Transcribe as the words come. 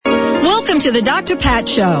Welcome to the Dr. Pat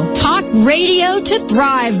Show. Talk radio to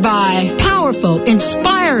thrive by. Powerful,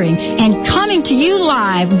 inspiring, and coming to you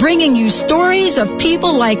live, bringing you stories of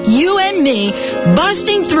people like you and me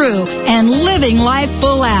busting through and living life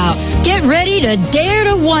full out. Get ready to dare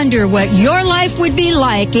to wonder what your life would be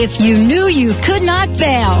like if you knew you could not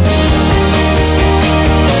fail.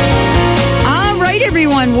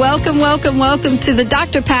 Everyone, welcome to the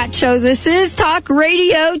Dr. Pat Show. This is Talk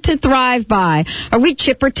Radio to Thrive By. Are we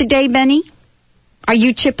chipper today, Benny? Are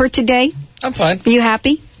you chipper today? I'm fine. Are you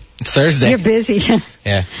happy? It's Thursday. You're busy.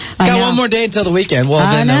 Yeah. Got one more day until the weekend. Well,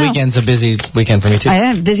 then the weekend's a busy weekend for me, too. I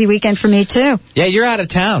am. Busy weekend for me, too. Yeah, you're out of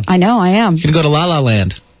town. I know, I am. You're going to go to La La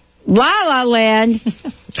Land. La La Land.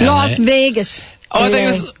 Las Vegas. Oh, I think it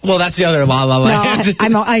was, well, that's the other La La Land.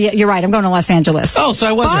 No, you're right. I'm going to Los Angeles. Oh, so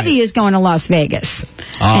I was Bobby is going to Las Vegas.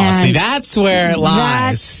 Oh, see, that's where it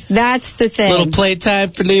lies. That's the thing. Little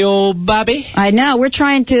playtime for the old Bobby. I know. We're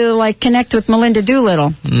trying to, connect with Melinda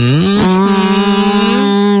Doolittle.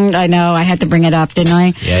 I know. I had to bring it up, didn't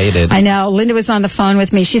I? Yeah, you did. I know. Linda was on the phone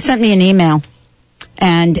with me. She sent me an email.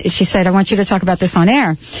 And she said, I want you to talk about this on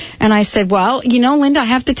air. And I said, well, Linda, I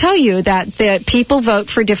have to tell you that the people vote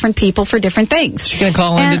for different people for different things. She's going to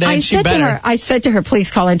call in today. I said to her, please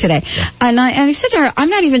call in today. Yeah. And I said to her, I'm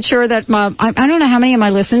not even sure that, I don't know how many of my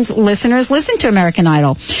listeners listen to American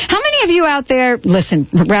Idol. How many of you out there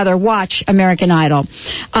watch American Idol?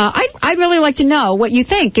 I'd really like to know what you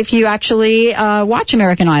think if you actually watch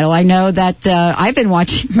American Idol. I know that I've been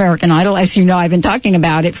watching American Idol. As you know, I've been talking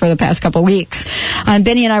about it for the past couple of weeks.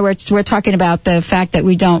 Benny and I were talking about the fact that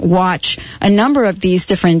we don't watch a number of these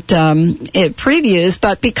different previews,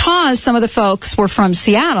 but because some of the folks were from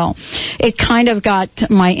Seattle, it kind of got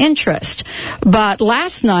my interest. But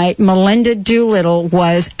last night, Melinda Doolittle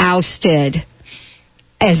was ousted.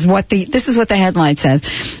 This is what the headline says.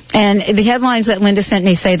 And the headlines that Linda sent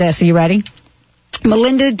me say this. Are you ready?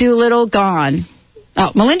 Melinda Doolittle gone.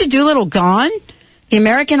 Oh, Melinda Doolittle gone? The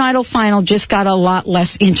American Idol final just got a lot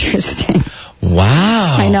less interesting.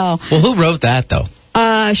 Wow. I know. Well, who wrote that, though?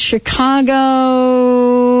 Chicago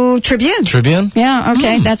Tribune. Tribune? Yeah,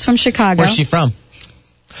 okay. That's from Chicago. Where's she from?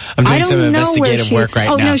 I'm doing some investigative work right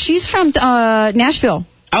now. Oh, no, she's from Nashville.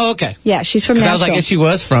 Oh, okay. Yeah, she's from Nashville. I was like, if she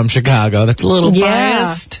was from Chicago, that's a little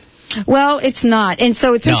biased. Well, it's not. And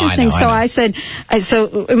so it's interesting. I said, so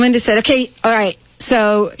Linda said, okay, all right.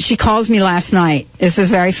 So she calls me last night. This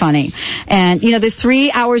is very funny. And, there's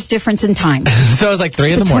 3 hours difference in time. So it was like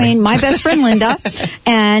 3 in the morning. Between my best friend Linda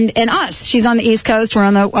and us. She's on the East Coast. We're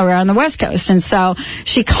on the West Coast. And so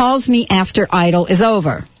she calls me after Idol is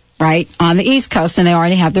over, right? On the East Coast, and they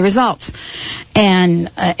already have the results.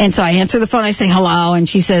 And so I answer the phone. I say, hello. And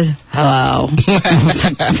she says, hello.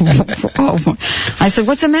 I said,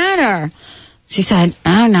 what's the matter? She said,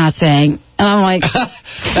 oh, nothing. And I'm like...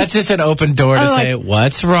 That's just an open door to say,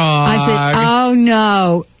 what's wrong? I said, oh,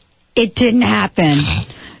 no, it didn't happen.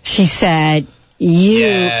 She said,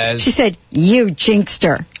 She said, you jinxed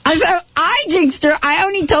her. I said, I jinxed her? I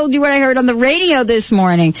only told you what I heard on the radio this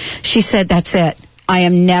morning. She said, that's it. I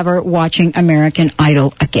am never watching American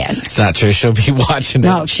Idol again. It's not true. She'll be watching it.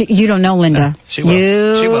 No, you don't know Linda. She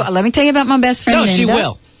will. She will. Let me tell you about my best friend Linda. No, she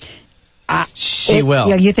will. She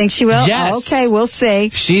will. You think she will? Yes. Okay, we'll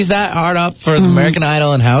see. She's that hard up for American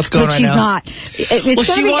Idol and how it's going right now. But she's not.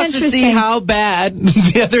 She wants to see how bad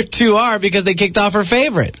the other two are because they kicked off her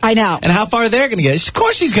favorite. I know. And how far they're going to get. Of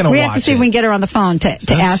course she's going to watch it. We have to see if we can get her on the phone to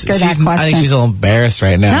ask her that question. I think she's a little embarrassed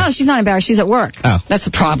right now. No, she's not embarrassed. She's at work. Oh. That's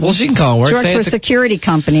the problem. Well, she can call and work. She works for a security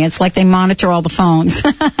company. It's like they monitor all the phones.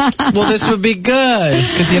 Well, this would be good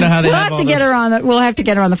because you know how they have all this. We'll have to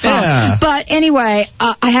get her on the phone. Yeah. But anyway,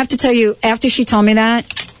 I have to tell you, after she told me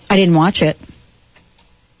that, I didn't watch it.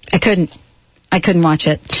 I couldn't watch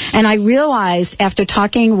it. And I realized after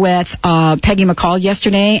talking with Peggy McCall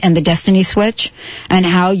yesterday and the Destiny Switch and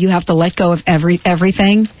how you have to let go of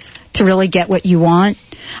everything to really get what you want,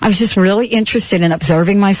 I was just really interested in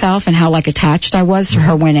observing myself and how attached I was to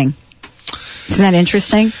her winning. Isn't that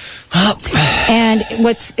interesting? And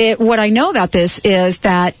what I know about this is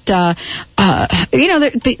that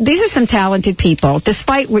these are some talented people.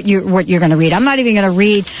 Despite what you're going to read, I'm not even going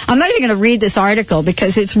to read this article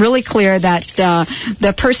because it's really clear that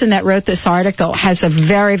the person that wrote this article has a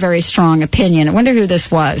very, very strong opinion. I wonder who this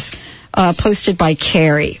was. Posted by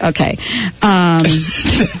Carrie. Okay.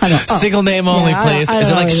 Single name only, please. Is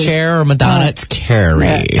it like Cher or Madonna? It's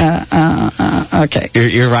Carrie. Okay.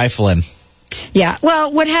 You're rifling. Yeah.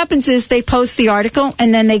 Well, what happens is they post the article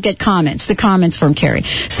and then they get the comments from Carrie.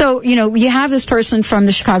 So, you have this person from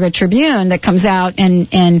the Chicago Tribune that comes out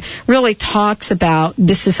and really talks about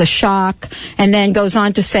this is a shock, and then goes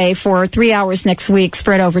on to say, for 3 hours next week,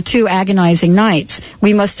 spread over 2 agonizing nights,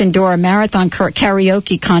 we must endure a marathon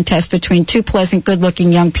karaoke contest between 2 pleasant,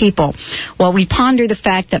 good-looking young people. While we ponder the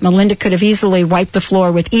fact that Melinda could have easily wiped the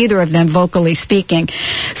floor with either of them, vocally speaking.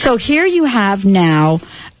 So here you have now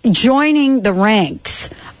joining the ranks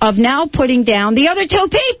of now putting down the other 2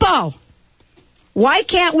 people. Why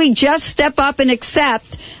can't we just step up and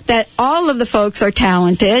accept that all of the folks are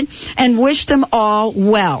talented and wish them all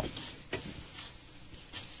well?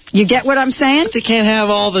 You get what I'm saying? But they can't have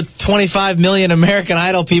all the 25 million American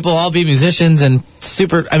Idol people all be musicians and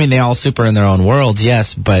super. I mean, they all super in their own worlds,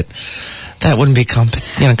 yes, but that wouldn't be competition,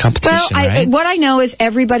 well, right? What I know is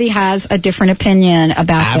everybody has a different opinion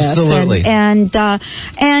about Absolutely. this.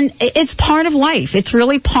 And it's part of life. It's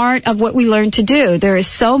really part of what we learn to do. There is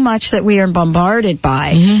so much that we are bombarded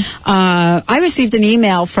by. Mm-hmm. I received an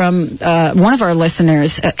email from one of our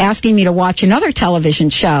listeners asking me to watch another television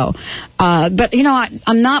show. But,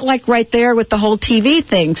 I'm not like right there with the whole TV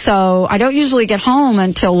thing. So I don't usually get home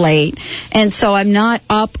until late. And so I'm not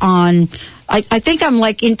up on... I think I'm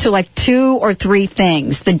into 2 or 3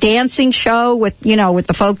 things. The dancing show with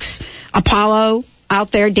the folks, Apollo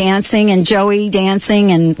out there dancing and Joey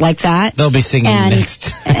dancing and like that. They'll be singing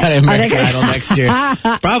next at American Idol next year.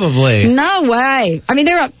 Probably. No way. I mean,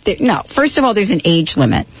 no, first of all, there's an age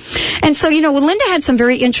limit. And so, Linda had some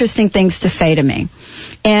very interesting things to say to me.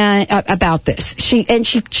 And about this,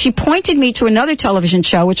 she pointed me to another television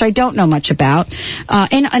show which I don't know much about,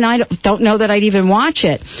 and I don't know that I'd even watch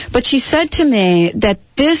it. But she said to me that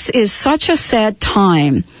this is such a sad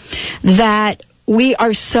time that we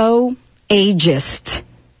are so ageist.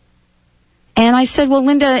 And I said, well,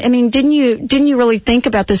 Linda, I mean, didn't you really think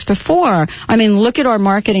about this before? I mean, look at our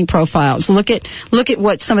marketing profiles. Look at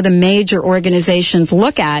what some of the major organizations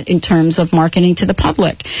look at in terms of marketing to the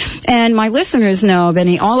public. And my listeners know,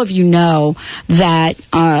 Benny, all of you know that,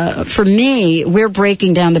 for me, we're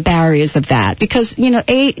breaking down the barriers of that because,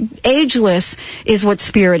 ageless is what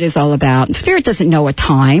Spirit is all about. Spirit doesn't know a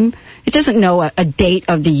time. It doesn't know a date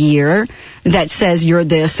of the year that says you're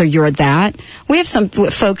this or you're that. We have some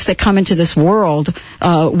folks that come into this world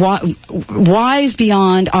wise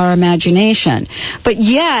beyond our imagination. But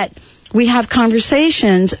yet, we have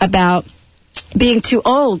conversations about being too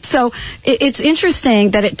old. So it's interesting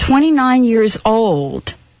that at 29 years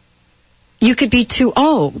old, you could be too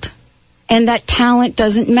old. And that talent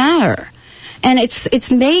doesn't matter. And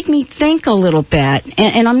it's made me think a little bit,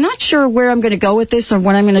 and I'm not sure where I'm going to go with this or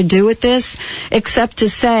what I'm going to do with this, except to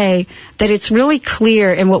say that it's really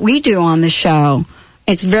clear in what we do on the show.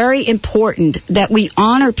 It's very important that we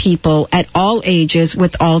honor people at all ages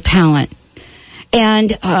with all talent.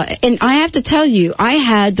 And I have to tell you, I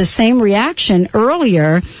had the same reaction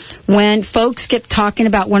earlier when folks kept talking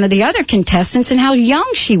about one of the other contestants and how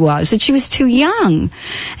young she was, that she was too young.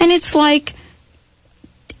 And it's like,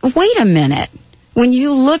 wait a minute. When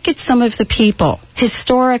you look at some of the people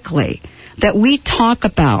historically that we talk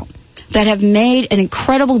about that have made an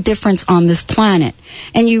incredible difference on this planet,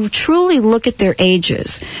 and you truly look at their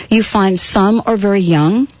ages, you find some are very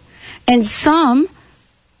young and some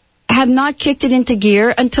have not kicked it into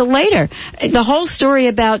gear until later. The whole story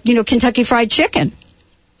about, Kentucky Fried Chicken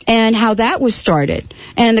and how that was started.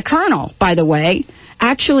 And the Colonel, by the way,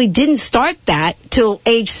 actually didn't start that till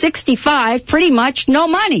age 65, pretty much no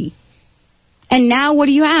money. And now what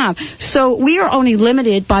do you have? So we are only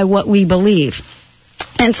limited by what we believe.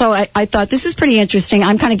 And so I thought this is pretty interesting.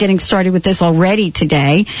 I'm kind of getting started with this already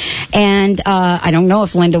today. And I don't know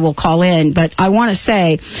if Linda will call in, but I want to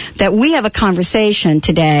say that we have a conversation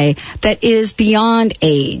today that is beyond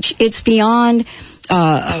age. It's beyond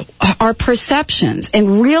our perceptions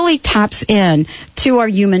and really taps in to our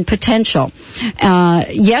human potential.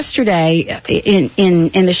 Yesterday,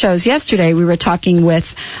 in the shows yesterday, we were talking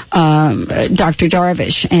with Dr.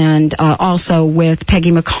 Darvish and also with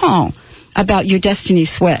Peggy McCall about your destiny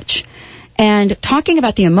switch and talking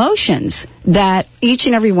about the emotions that each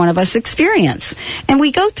and every one of us experience. And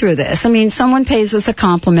we go through this. I mean, someone pays us a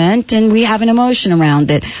compliment and we have an emotion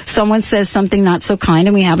around it. Someone says something not so kind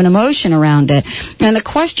and we have an emotion around it. And the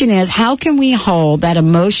question is, how can we hold that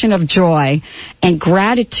emotion of joy and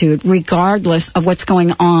gratitude regardless of what's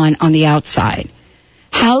going on the outside?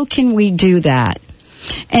 How can we do that?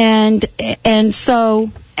 And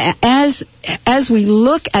so as we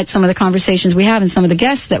look at some of the conversations we have and some of the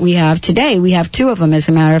guests that we have today, we have 2 of them, as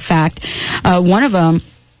a matter of fact. One of them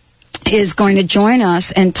is going to join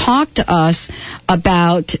us and talk to us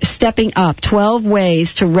about stepping up, 12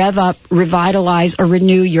 ways to rev up, revitalize, or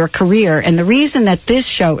renew your career. And the reason that this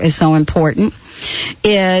show is so important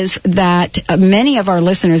is that many of our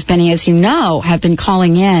listeners, Benny, as you know, have been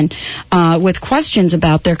calling in with questions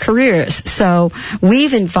about their careers. So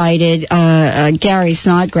we've invited Gary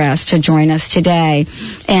Snodgrass to join us today,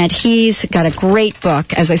 and he's got a great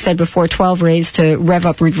book, as I said before, 12 Ways to Rev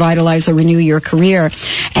Up, Revitalize, or Renew Your Career.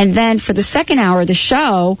 And then for the second hour of the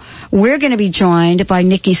show, we're going to be joined by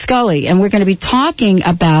Nikki Scully, and we're going to be talking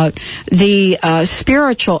about the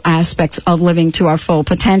spiritual aspects of living to our full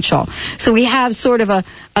potential. So we have sort of a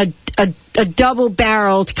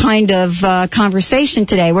double-barreled kind of conversation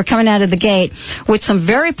today. We're coming out of the gate with some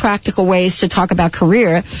very practical ways to talk about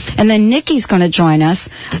career, and then Nikki's going to join us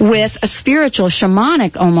with a spiritual,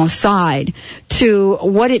 shamanic almost side to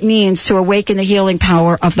what it means to awaken the healing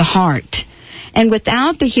power of the heart. And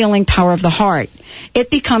without the healing power of the heart, it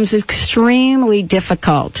becomes extremely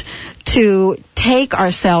difficult to take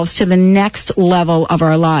ourselves to the next level of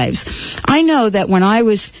our lives. I know that when I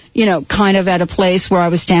was, kind of at a place where I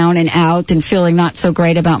was down and out and feeling not so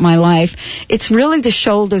great about my life, it's really the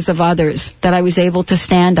shoulders of others that I was able to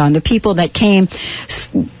stand on, the people that came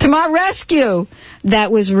to my rescue,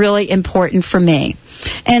 that was really important for me.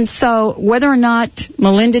 And so whether or not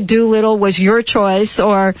Melinda Doolittle was your choice,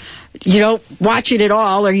 or you don't watch it at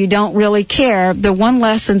all, or you don't really care, the one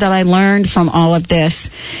lesson that I learned from all of this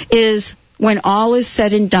is when all is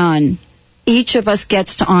said and done, each of us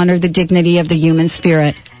gets to honor the dignity of the human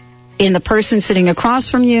spirit in the person sitting across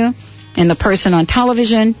from you, in the person on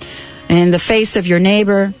television, in the face of your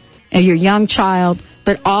neighbor, and your young child.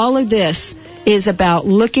 But all of this is about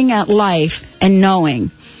looking at life and knowing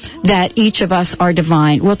that each of us are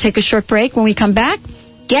divine. We'll take a short break. When we come back,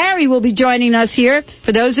 Gary will be joining us here.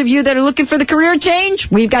 For those of you that are looking for the career change,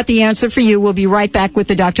 we've got the answer for you. We'll be right back with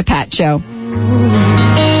the Dr. Pat Show.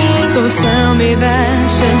 So tell me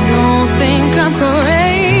that you don't think I'm crazy.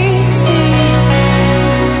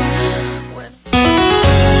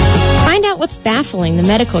 Find out what's baffling the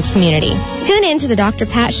medical community. Tune in to the Dr.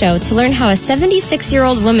 Pat Show to learn how a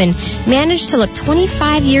 76-year-old woman managed to look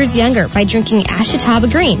 25 years younger by drinking Ashitaba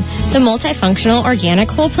Green, the multifunctional organic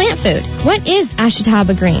whole plant food. What is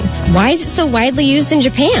Ashitaba Green? Why is it so widely used in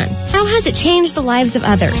Japan? How has it changed the lives of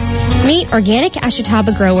others? Meet organic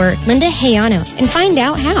Ashitaba grower Linda Hayano and find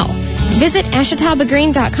out how. Visit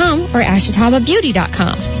ashitabagreen.com or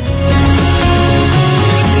ashitababeauty.com.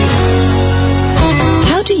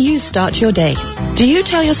 How do you start your day? Do you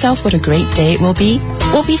tell yourself what a great day it will be?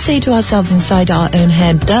 What we say to ourselves inside our own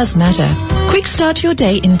head does matter. Quick start your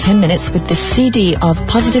day in 10 minutes with this CD of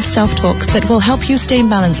positive self-talk that will help you stay in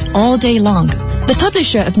balance all day long. The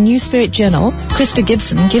publisher of New Spirit Journal, Krista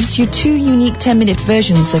Gibson, gives you 2 unique 10-minute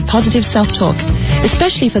versions of positive self-talk,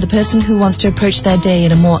 especially for the person who wants to approach their day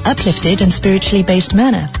in a more uplifted and spiritually based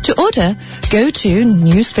manner. To order, go to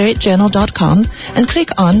newspiritjournal.com and click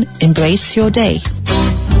on Embrace Your Day.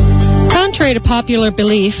 Contrary to popular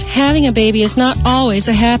belief, having a baby is not always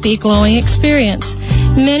a happy, glowing experience.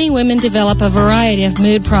 Many women develop a variety of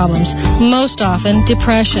mood problems, most often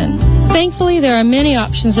depression. Thankfully, there are many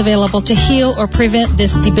options available to heal or prevent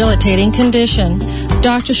this debilitating condition.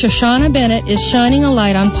 Dr. Shoshana Bennett is shining a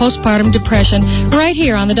light on postpartum depression right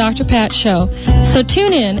here on the Dr. Pat Show. So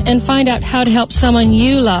tune in and find out how to help someone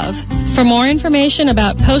you love. For more information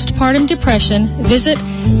about postpartum depression, visit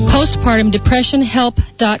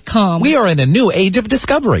postpartumdepressionhelp.com. We are in a new age of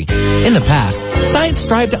discovery. In the past, science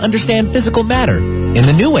strived to understand physical matter. In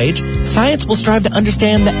the new age, science will strive to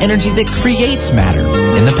understand the energy that creates matter.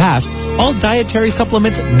 In the past, all dietary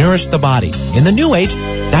supplements nourish the body. In the new age,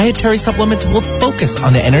 dietary supplements will focus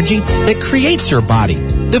on the energy that creates your body.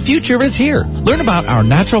 The future is here. Learn about our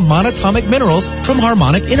natural monatomic minerals from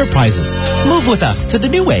Harmonic Enterprises. Move with us to the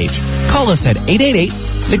new age. Call us at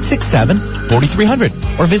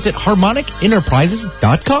 888-667-4300 or visit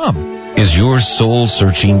harmonicenterprises.com. Is your soul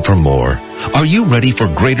searching for more? Are you ready for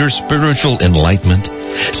greater spiritual enlightenment?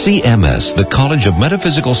 CMS, the College of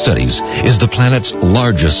Metaphysical Studies, is the planet's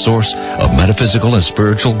largest source of metaphysical and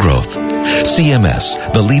spiritual growth. CMS,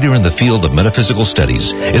 the leader in the field of metaphysical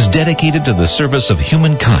studies, is dedicated to the service of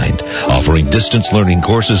humankind, offering distance learning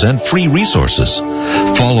courses and free resources.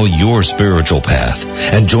 Follow your spiritual path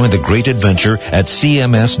and join the great adventure at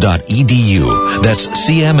cms.edu. That's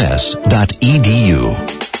cms.edu.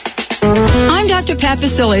 I'm Dr. Pat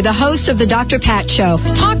Basile, the host of the Dr. Pat Show.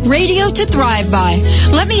 Talk radio to thrive by.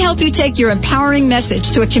 Let me help you take your empowering message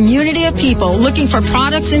to a community of people looking for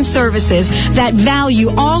products and services that value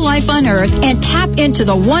all life on earth and tap into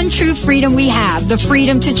the one true freedom we have, the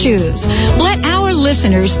freedom to choose. Let our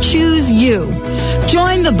listeners choose you.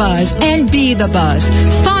 Join the buzz and be the buzz.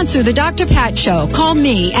 Sponsor the Dr. Pat Show. Call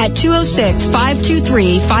me at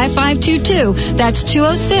 206-523-5522. That's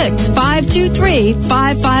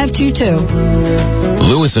 206-523-5522.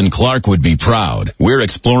 Lewis and Clark would be proud. We're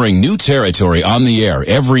exploring new territory on the air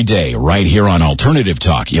every day right here on Alternative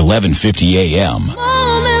Talk, 1150 AM.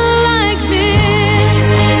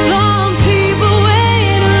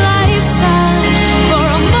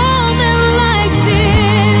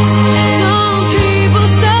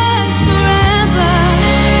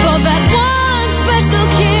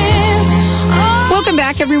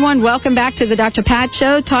 Everyone, welcome back to the Dr. Pat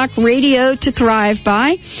Show, talk radio to thrive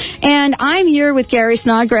by. And I'm here with Gary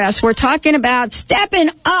Snodgrass. We're talking about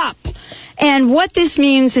stepping up and what this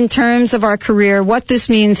means in terms of our career, what this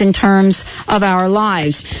means in terms of our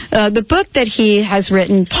lives. The book that he has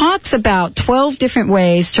written talks about 12 different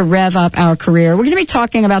ways to rev up our career. We're going to be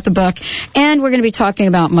talking about the book, and we're going to be talking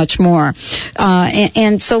about much more.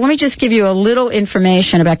 And so let me just give you a little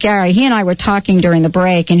information about Gary. He and I were talking during the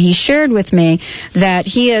break, and he shared with me that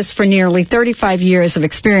he has for nearly 35 years of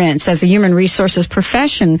experience as a human resources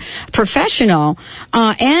professional,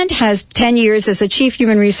 and has 10 years as a chief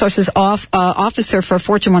human resources officer for a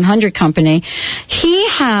Fortune 100 company. He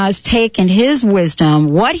has taken his wisdom,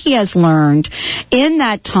 what he has learned in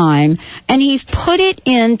that time, and he's put it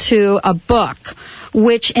into a book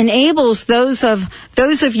which enables those of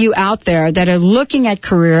you out there that are looking at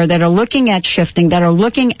career, that are looking at shifting, that are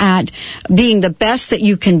looking at being the best that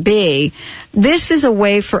you can be. This is a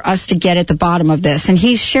way for us to get at the bottom of this, and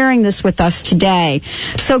he's sharing this with us today.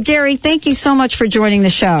 So, Gary, thank you so much for joining the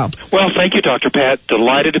show. Well, thank you, Dr. Pat.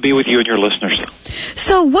 Delighted to be with you and your listeners.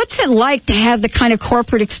 So, what's it like to have the kind of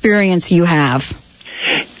corporate experience you have?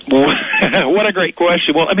 What a great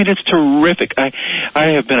question. Well, I mean, it's terrific. I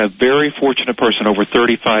have been a very fortunate person over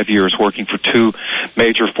 35 years working for two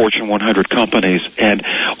major Fortune 100 companies. And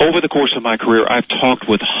over the course of my career, I've talked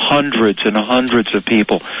with hundreds and hundreds of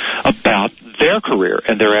people about their career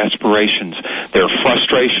and their aspirations, their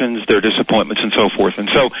frustrations, their disappointments, and so forth. And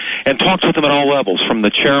talked with them at all levels, from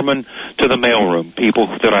the chairman to the mailroom, people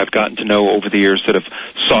that I've gotten to know over the years that have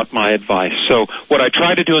sought my advice. So what I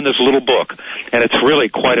try to do in this little book, and it's really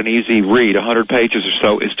quite an easy read, 100 pages or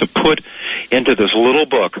so, is to put into this little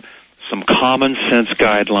book some common sense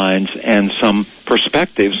guidelines and some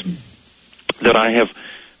perspectives that I have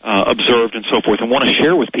observed and so forth, and want to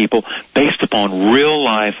share with people based upon real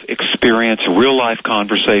life experience, real life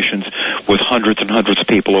conversations with hundreds and hundreds of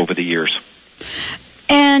people over the years.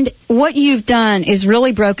 And what you've done is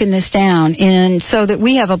really broken this down so that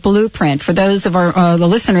we have a blueprint for those of our the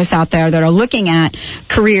listeners out there that are looking at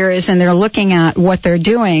careers and they're looking at what they're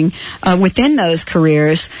doing within those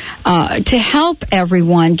careers to help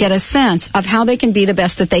everyone get a sense of how they can be the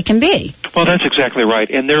best that they can be. Well, that's exactly right.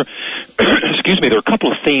 And there are a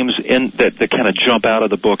couple of themes that kind of jump out of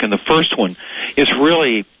the book. And the first one is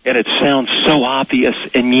really, and it sounds so obvious,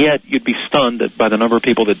 and yet you'd be stunned by the number of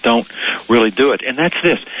people that don't really do it. And that's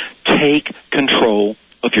this: take control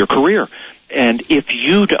of your career. And if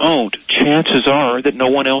you don't, chances are that no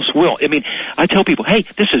one else will. I mean, I tell people, hey,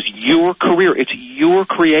 this is your career. It's your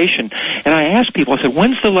creation. And I ask people, I said,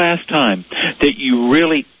 when's the last time that you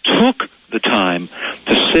really took the time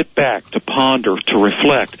to sit back, to ponder, to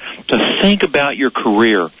reflect, to think about your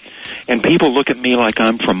career? And people look at me like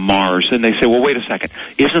I'm from Mars, and they say, well, wait a second.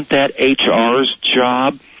 Isn't that HR's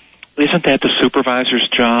job? Isn't that the supervisor's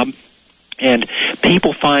job? And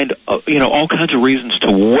people find, all kinds of reasons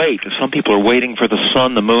to wait. Some people are waiting for the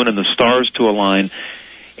sun, the moon, and the stars to align.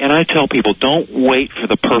 And I tell people, don't wait for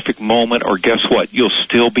the perfect moment, or guess what? You'll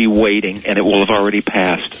still be waiting, and it will have already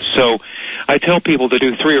passed. So I tell people to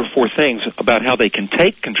do 3 or 4 things about how they can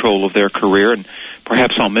take control of their career, and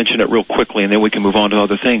perhaps I'll mention it real quickly, and then we can move on to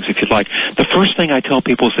other things if you'd like. The first thing I tell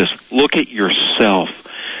people is this: look at yourself.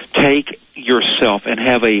 Take yourself and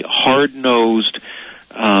have a hard-nosed,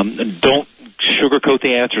 don't sugarcoat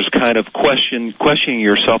the answers kind of questioning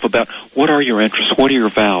yourself about what are your interests, what are your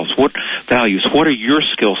values, what are your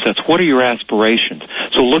skill sets, what are your aspirations.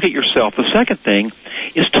 So look at yourself. The second thing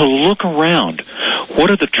is to look around.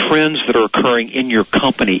 What are the trends that are occurring in your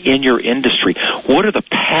company, in your industry? What are the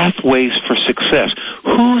pathways for success?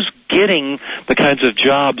 Who's getting the kinds of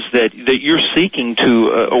jobs that you're seeking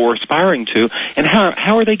to or aspiring to, and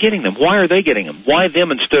how are they getting them? Why are they getting them? Why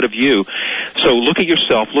them instead of you? So look at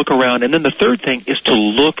yourself, look around, and then the third thing is to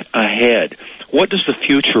look ahead. What does the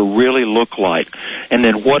future really look like? And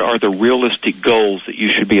then what are the realistic goals that you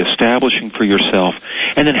should be establishing for yourself?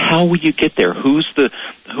 And then how will you get there? Who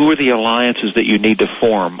are the alliances that you need to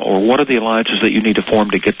form, or what are the alliances that you need to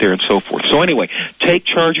form to get there, and so forth? So anyway, take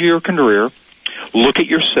charge of your career. look at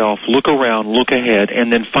yourself, look around, look ahead,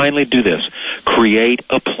 and then finally do this. Create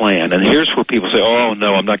a plan. And here's where people say, oh,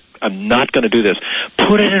 no, I'm not going to do this.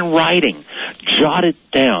 Put it in writing. Jot it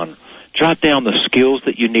down. Jot down the skills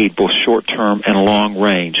that you need, both short-term and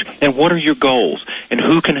long-range. And what are your goals? And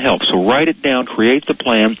who can help? So write it down, create the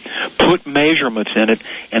plan, put measurements in it,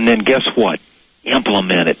 and then guess what?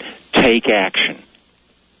 Implement it. Take action.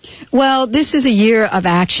 Well, this is a year of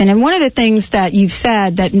action, and one of the things that you've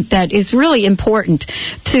said that is really important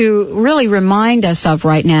to really remind us of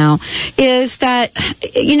right now is that,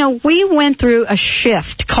 we went through a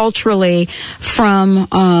shift culturally from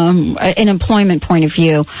an employment point of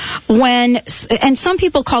view and some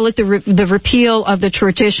people call it the repeal of the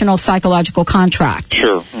traditional psychological contract.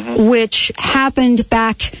 Sure. Mm-hmm. Which happened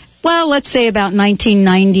back, well, let's say about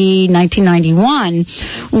 1990, 1991,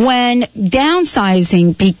 when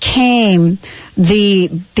downsizing became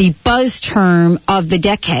the buzz term of the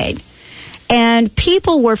decade. And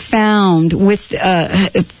people were found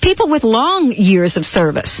people with long years of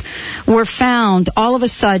service were found all of a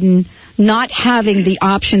sudden not having the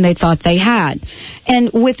option they thought they had.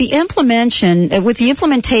 And with the implementation of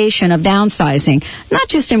downsizing, not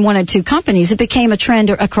just in one or two companies, it became a trend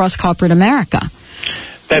across corporate America.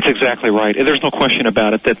 That's exactly right. There's no question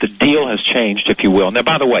about it that the deal has changed, if you will. Now,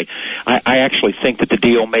 by the way, I actually think that the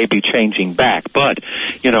deal may be changing back. But,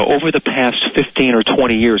 over the past 15 or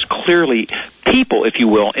 20 years, clearly people, if you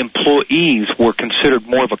will, employees were considered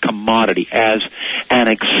more of a commodity as an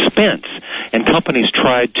expense. And companies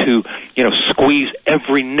tried to, squeeze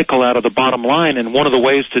every nickel out of the bottom line. And one of the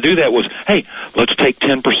ways to do that was, hey, let's take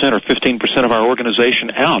 10% or 15% of our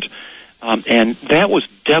organization out. And that was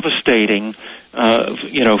devastating, for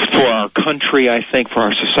our country, I think, for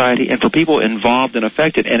our society, and for people involved and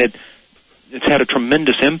affected. And it's had a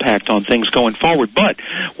tremendous impact on things going forward. But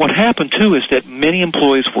what happened, too, is that many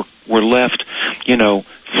employees were left,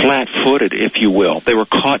 flat-footed, if you will. They were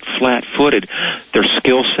caught flat-footed. Their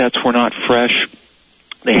skill sets were not fresh.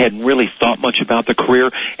 They hadn't really thought much about the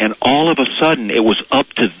career, and all of a sudden it was up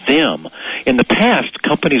to them. In the past,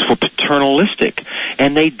 companies were paternalistic,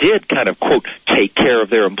 and they did kind of, quote, take care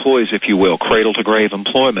of their employees, if you will, cradle-to-grave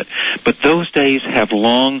employment. But those days have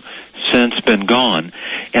long since been gone,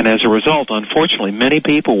 and as a result, unfortunately, many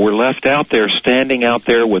people were left out there, standing out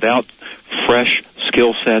there without fresh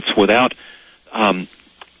skill sets, without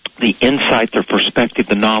the insight, their perspective,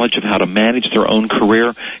 the knowledge of how to manage their own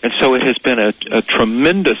career. And so it has been a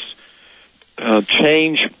tremendous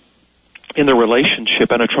change in the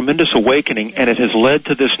relationship and a tremendous awakening, and it has led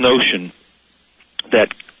to this notion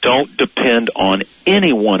that don't depend on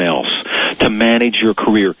anyone else to manage your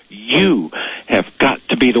career. You have got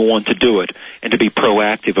to be the one to do it and to be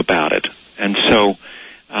proactive about it. And so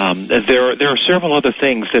there are several other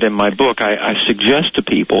things that in my book I suggest to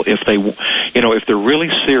people if they're really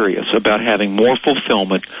serious about having more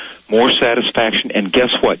fulfillment, more satisfaction, and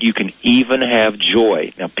guess what? You can even have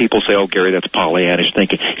joy. Now, people say, oh, Gary, that's Pollyannish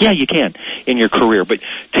thinking. Yeah, you can in your career, but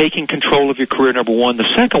taking control of your career, number one. The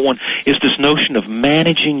second one is this notion of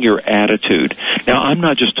managing your attitude. Now, I'm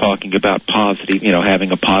not just talking about positive,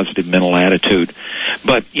 having a positive mental attitude,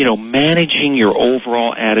 but, managing your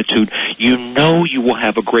overall attitude. You will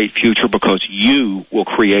have a great future because you will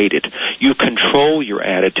create it. You control your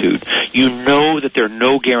attitude. You know that there are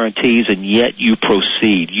no guarantees, and yet you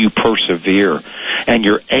proceed. You persevere, and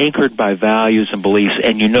you're anchored by values and beliefs,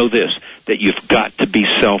 and you know this, that you've got to be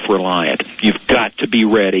self-reliant. You've got to be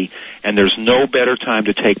ready, and there's no better time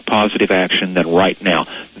to take positive action than right now.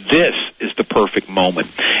 This is the perfect moment.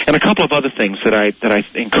 And a couple of other things that I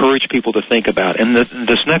encourage people to think about, and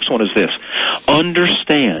this next one is this.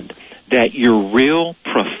 Understand that your real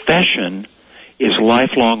profession is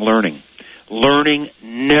lifelong learning. Learning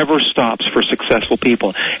never stops for successful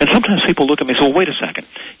people. And sometimes people look at me and say, well, wait a second.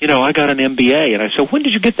 I got an MBA. And I said, when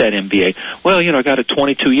did you get that MBA? Well, I got it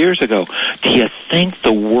 22 years ago. Do you think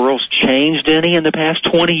the world's changed any in the past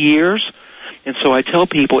 20 years? And so I tell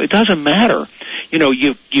people, it doesn't matter.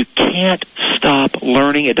 You can't stop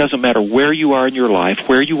learning. It doesn't matter where you are in your life,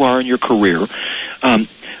 where you are in your career.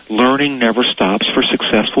 Learning never stops for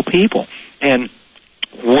successful people. And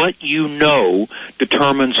what you know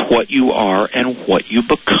determines what you are and what you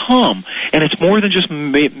become. And it's more than just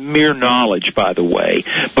mere knowledge, by the way,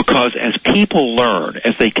 because as people learn,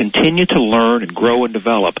 as they continue to learn and grow and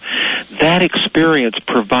develop, that experience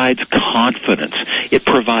provides confidence. It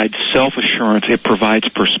provides self-assurance. It provides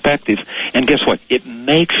perspective. And guess what? It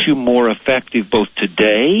makes you more effective both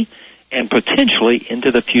today and potentially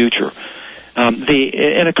into the future.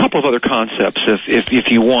 And a couple of other concepts,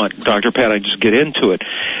 if you want, Dr. Pat, I just get into it.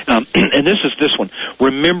 And this is this one.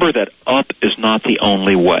 Remember that up is not the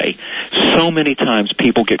only way. So many times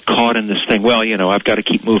people get caught in this thing, well, I've got to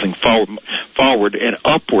keep moving forward and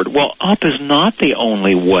upward. Well, up is not the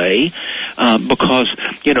only way, because,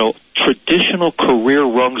 traditional career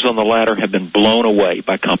rungs on the ladder have been blown away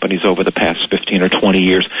by companies over the past 15 or 20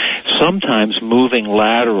 years. Sometimes moving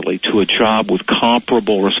laterally to a job with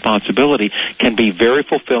comparable responsibility can be very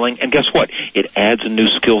fulfilling, and guess what? It adds a new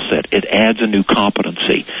skill set. It adds a new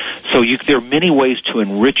competency. So there are many ways to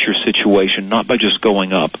enrich your situation, not by just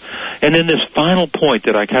going up. And then this final point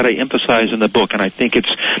that I kind of emphasize in the book, and I think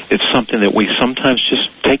it's something that we sometimes just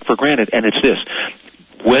take for granted, and it's this.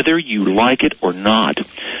 Whether you like it or not,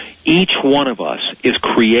 each one of us is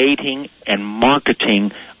creating and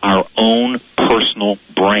marketing our own personal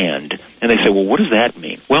brand. And they say, well, what does that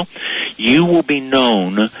mean? Well, you will be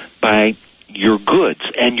known by your goods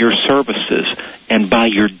and your services and by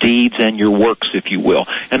your deeds and your works, if you will.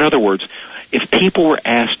 In other words, if people were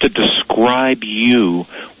asked to describe you,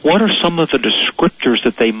 what are some of the descriptors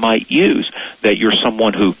that they might use? That you're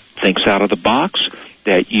someone who thinks out of the box,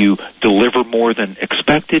 that you deliver more than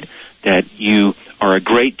expected, that you are a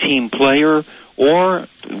great team player, or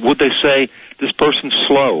would they say, this person's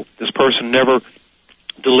slow, this person never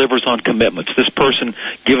delivers on commitments, this person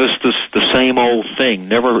gives us the same old thing,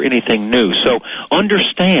 never anything new. So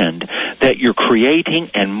understand that you're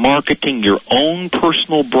creating and marketing your own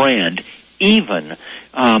personal brand, even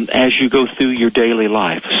as you go through your daily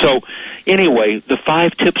life. So anyway, the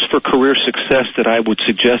 5 tips for career success that I would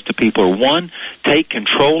suggest to people are: 1, take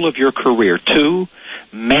control of your career. 2,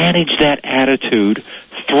 manage that attitude.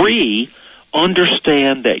 3,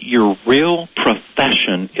 understand that your real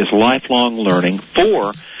profession is lifelong learning.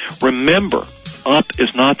 4, remember, up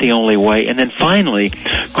is not the only way. And then finally,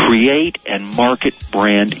 create and market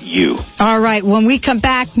brand you. All right, when we come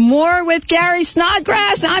back, more with Gary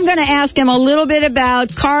Snodgrass. I'm going to ask him a little bit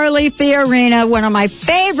about Carly Fiorina, one of my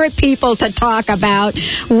favorite people to talk about,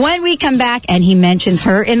 when we come back, and he mentions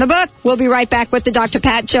her in the book. We'll be right back with the Dr.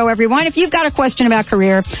 Pat Show, everyone. If you've got a question about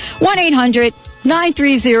career,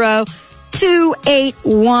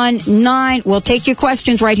 1-800-930-2819. We'll take your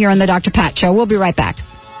questions right here on the Dr. Pat Show. We'll be right back.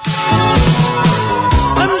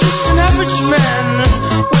 I'm just an average man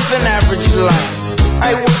with an average life.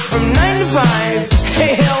 I work from 9 to 5.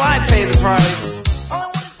 Hey, hell, I pay the price.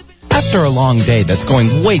 After a long day that's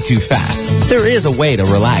going way too fast, there is a way to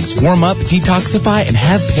relax, warm up, detoxify, and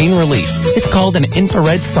have pain relief. It's called an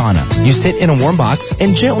infrared sauna. You sit in a warm box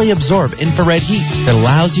and gently absorb infrared heat that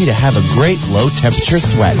allows you to have a great low-temperature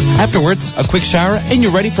sweat. Afterwards, a quick shower, and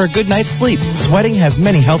you're ready for a good night's sleep. Sweating has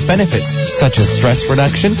many health benefits, such as stress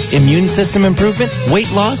reduction, immune system improvement,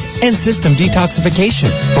 weight loss, and system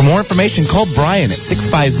detoxification. For more information, call Brian at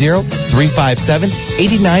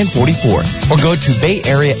 650-357-8944 or go to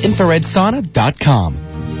BayAreaInfraredSauna.com.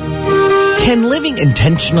 Can living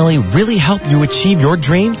intentionally really help you achieve your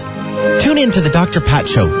dreams? Tune in to the Dr. Pat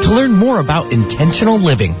Show to learn more about intentional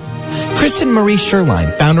living. Kristen Marie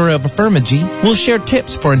Sherline, founder of Affirmagy, will share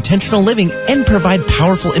tips for intentional living and provide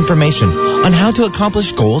powerful information on how to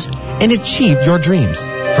accomplish goals and achieve your dreams.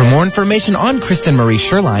 For more information on Kristen Marie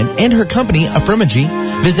Sherline and her company, Affirmagy,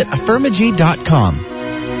 visit Affirmagy.com.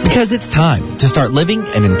 Because it's time to start living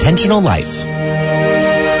an intentional life.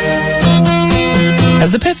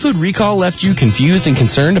 Has the pet food recall left you confused and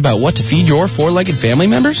concerned about what to feed your 4-legged family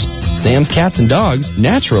members? Sam's Cats and Dogs,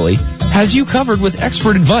 naturally, has you covered with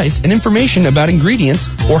expert advice and information about ingredients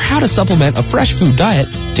or how to supplement a fresh food diet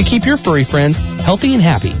to keep your furry friends healthy and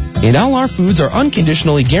happy. And all our foods are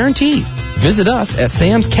unconditionally guaranteed. Visit us at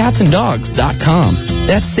samscatsanddogs.com.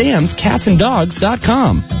 That's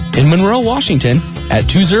samscatsanddogs.com. In Monroe, Washington at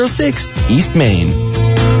 206 East Main.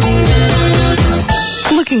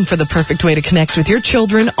 Looking for the perfect way to connect with your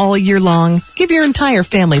children all year long? Give your entire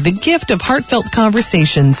family the gift of heartfelt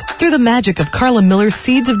conversations through the magic of Carla Miller's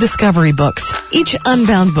Seeds of Discovery books. Each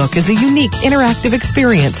Unbound book is a unique interactive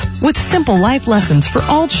experience with simple life lessons for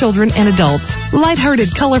all children and adults.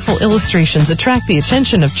 Lighthearted, colorful illustrations attract the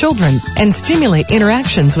attention of children and stimulate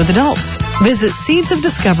interactions with adults. Visit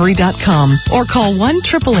seedsofdiscovery.com or call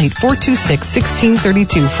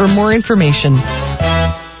 1-888-426-1632 for more information.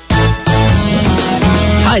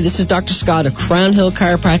 Hi, this is Dr. Scott of Crown Hill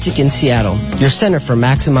Chiropractic in Seattle, your center for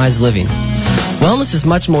maximized living. Wellness is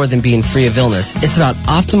much more than being free of illness. It's about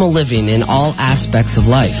optimal living in all aspects of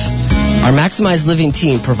life. Our Maximize Living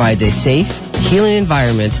team provides a safe, healing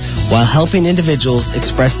environment while helping individuals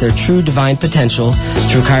express their true divine potential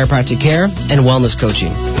through chiropractic care and wellness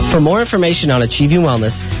coaching. For more information on achieving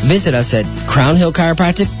wellness, visit us at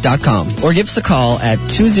crownhillchiropractic.com or give us a call at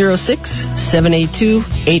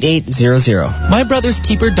 206-782-8800.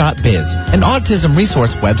 MyBrothersKeeper.biz, an autism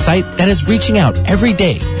resource website that is reaching out every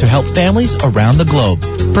day to help families around the globe,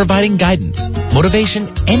 providing guidance, motivation,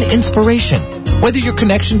 and inspiration. Whether your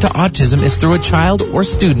connection to autism is through a child or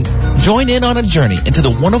student, join in on a journey into the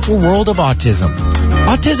wonderful world of autism.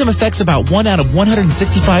 Autism affects about 1 out of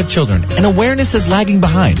 165 children, and awareness is lagging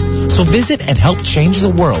behind. So visit and help change the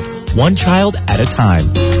world, one child at a time,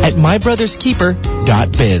 at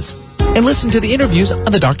MyBrothersKeeper.biz. And listen to the interviews on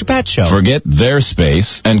The Dr. Pat Show. Forget their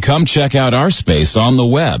space and come check out our space on the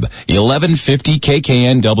web,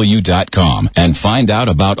 1150kknw.com, and find out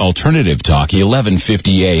about Alternative Talk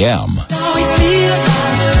 1150 AM.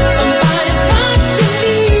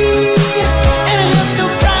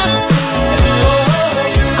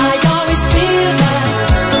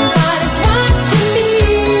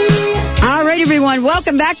 All right, everyone.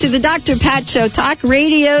 Welcome back to the Dr. Pat Show. Talk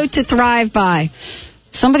radio to thrive by.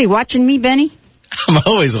 Somebody watching me, Benny? I'm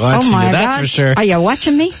always watching you, that's for sure. Are you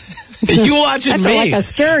watching me? You watching That's me? like a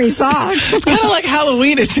scary song. It's kind of like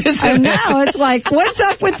Halloween-ish, isn't I it? know. It's like, what's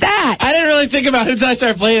up with that? I didn't really think about it until I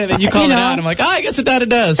started playing it, and you called it out. I'm like, I guess it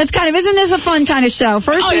does. It's kind of, isn't this a fun kind of show?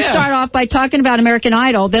 First we start off by talking about American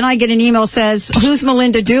Idol. Then I get an email says, who's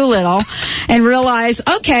Melinda Doolittle? And realize,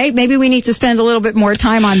 okay, maybe we need to spend a little bit more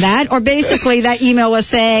time on that. Or basically that email was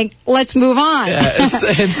saying, let's move on. Yeah,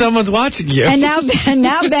 and someone's watching you. And now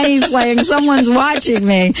Benny's saying, someone's watching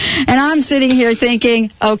me. And I'm sitting here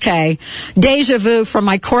thinking, okay, deja vu from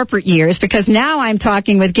my corporate years, because now I'm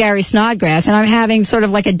talking with Gary Snodgrass, and I'm having sort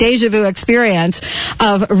of like a deja vu experience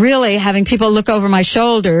of really having people look over my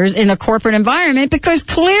shoulders in a corporate environment, because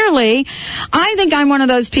clearly I think I'm one of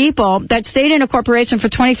those people that stayed in a corporation for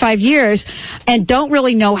 25 years and don't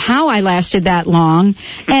really know how I lasted that long,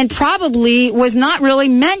 and probably was not really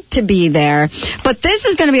meant to be there. But this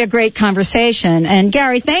is going to be a great conversation. And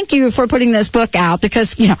Gary, thank you for putting this book out,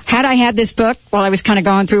 because, you know, had I had this book while I was kind of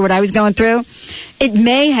going through what I was going through, it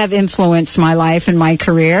may have influenced my life and my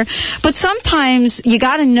career. But sometimes you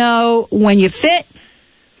got to know when you fit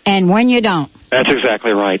and when you don't. That's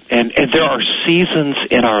exactly right. And there are seasons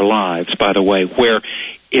in our lives, by the way, where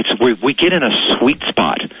we get in a sweet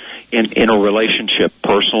spot in a relationship,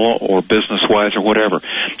 personal or business-wise or whatever.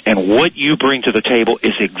 And what you bring to the table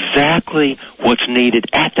is exactly what's needed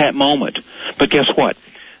at that moment. But guess what?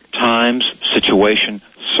 Times, situation,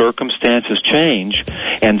 circumstances change,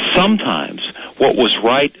 and sometimes what was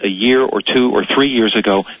right a year or 2 or 3 years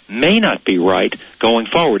ago may not be right going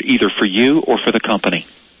forward, either for you or for the company.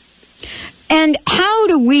 And how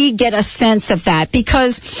do we get a sense of that?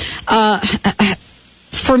 Because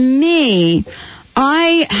for me,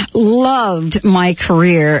 I loved my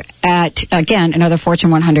career at, again, another Fortune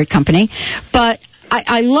 100 company, but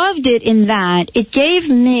I loved it in that it gave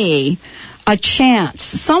me a chance,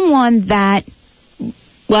 someone that,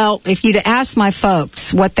 well, if you'd asked my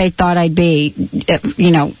folks what they thought I'd be,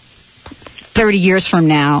 30 years from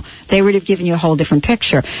now, they would have given you a whole different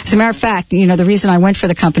picture. As a matter of fact, the reason I went for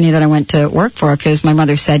the company that I went to work for, because my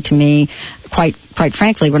mother said to me, quite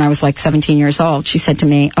frankly, when I was like 17 years old, she said to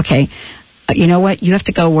me, okay, you know what, you have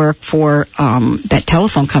to go work for that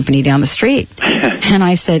telephone company down the street. And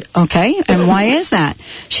I said, okay, and why is that?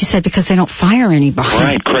 She said, because they don't fire anybody.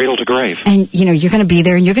 Right, cradle to grave. And, you're going to be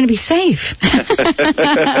there and you're going to be safe.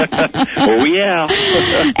 Oh, yeah.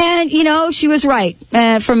 And, she was right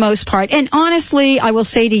for most part. And honestly, I will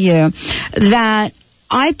say to you that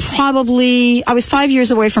I was 5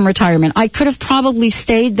 years away from retirement. I could have probably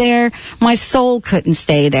stayed there. My soul couldn't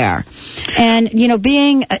stay there. And,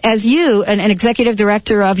 being, as you, an executive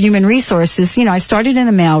director of human resources, I started in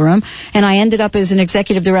the mailroom and I ended up as an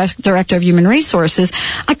executive director of human resources.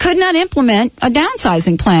 I could not implement a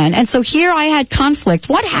downsizing plan. And so here I had conflict.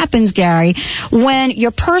 What happens, Gary, when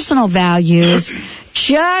your personal values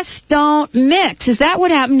just don't mix? Is that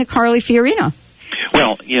what happened to Carly Fiorina?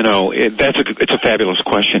 Well, it's a fabulous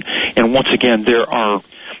question. And once again, there are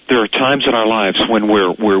times in our lives when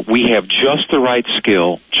we have just the right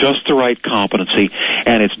skill, just the right competency,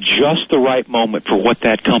 and it's just the right moment for what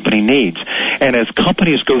that company needs. And as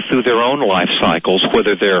companies go through their own life cycles,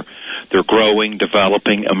 whether they're growing,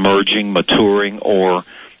 developing, emerging, maturing, or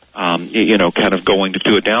kind of going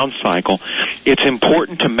to a down cycle. It's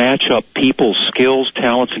important to match up people's skills,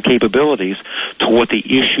 talents, and capabilities to what the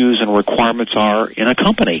issues and requirements are in a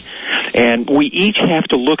company. And we each have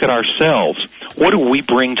to look at ourselves. What do we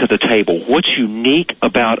bring to the table? What's unique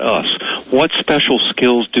about us? What special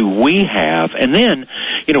skills do we have? And then,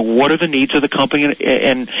 what are the needs of the company?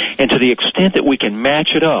 And to the extent that we can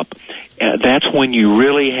match it up, that's when you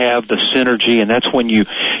really have the synergy, and that's when you're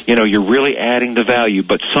really adding the value.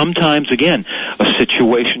 But sometimes, again, a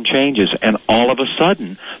situation changes, and all of a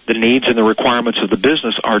sudden, the needs and the requirements of the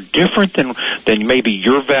business are different than maybe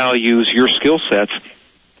your values, your skill sets,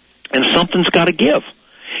 and something's got to give.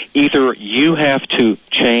 Either you have to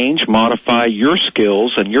change, modify your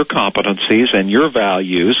skills and your competencies and your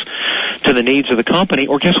values to the needs of the company,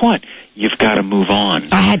 or guess what? You've got to move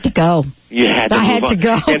on. I had to go. You had to move on. to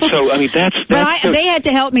go. And so, they had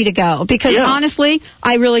to help me to go because honestly,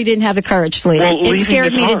 I really didn't have the courage to leave. It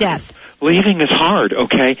scared me to death. Leaving is hard,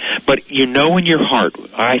 okay? But you know in your heart,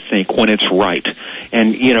 I think, when it's right.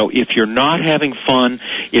 And, if you're not having fun,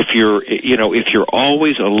 if you're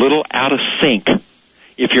always a little out of sync,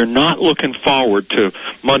 if you're not looking forward to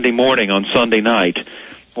Monday morning on Sunday night,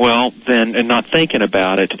 and not thinking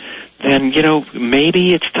about it, then,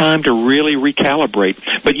 maybe it's time to really recalibrate.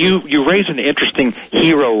 But you raise an interesting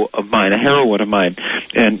heroine of mine,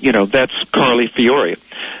 and, that's Carly Fiore,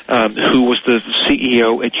 who was the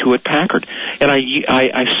CEO at Hewlett-Packard. And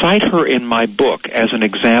I cite her in my book as an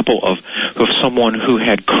example of someone who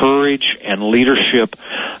had courage and leadership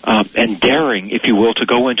and daring, if you will, to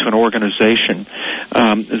go into an organization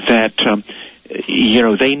that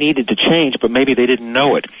they needed to change, but maybe they didn't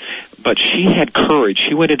know it. But she had courage.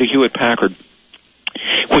 She went into Hewlett-Packard,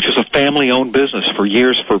 which was a family-owned business for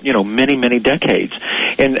years, for, many, many decades.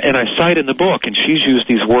 And I cite in the book, and she's used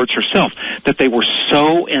these words herself, that they were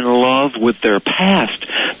so in love with their past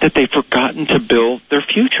that they'd forgotten to build their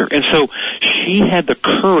future. And so she had the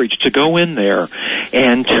courage to go in there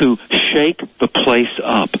and to shake the place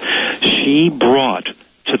up. She brought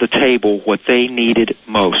to the table what they needed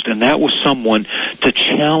most, and that was someone to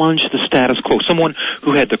challenge the status quo, someone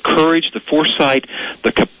who had the courage, the foresight,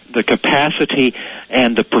 the capacity,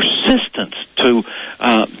 and the persistence to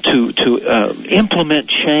implement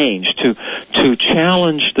change, to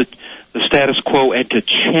challenge the status quo, and to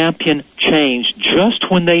champion change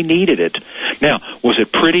just when they needed it. Now, was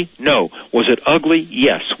it pretty? No. Was it ugly?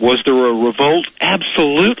 Yes. Was there a revolt?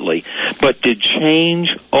 Absolutely. But did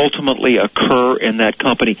change ultimately occur in that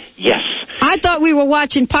company? Yes. I thought we were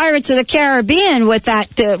watching Pirates of the Caribbean with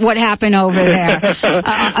that, what happened over there.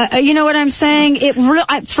 You know what I'm saying?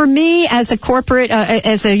 For me, as a corporate,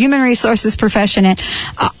 as a human resources professional,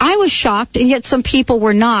 I was shocked, and yet some people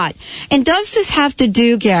were not. And does this have to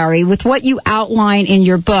do, Gary, with what you outline in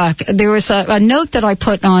your book? There was a note that I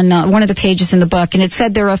put on one of the pages in the book, and it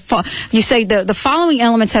said you say the following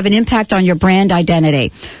elements have an impact on your brand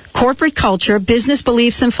identity: corporate culture, business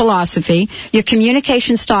beliefs and philosophy, your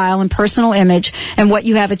communication style and personal image, and what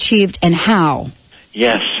you have achieved and how.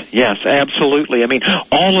 Yes, absolutely. I mean,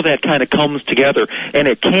 all of that kind of comes together, and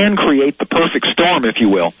it can create the perfect storm, if you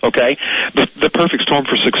will, okay? The perfect storm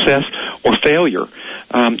for success or failure.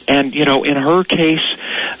 And, in her case,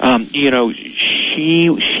 she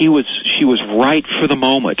was right for the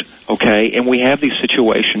moment, okay? And we have these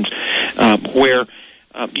situations where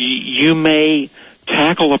you may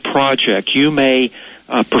tackle a project, you may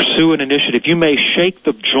pursue an initiative, you may shake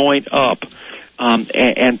the joint up,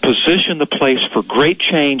 and position the place for great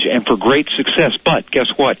change and for great success. But guess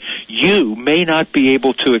what? You may not be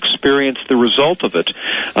able to experience the result of it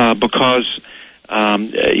because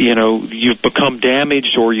you've become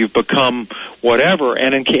damaged or you've become whatever.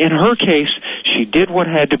 And in her case, she did what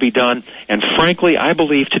had to be done. And frankly, I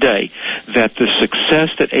believe today that the success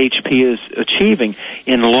that HP is achieving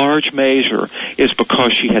in large measure is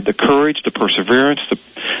because she had the courage, the perseverance,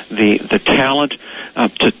 the talent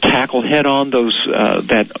to tackle head on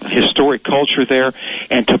that historic culture there,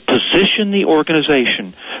 and to position the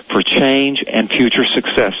organization for change and future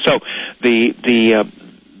success. So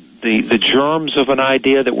the germs of an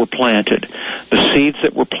idea that were planted, the seeds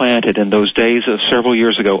that were planted in those days several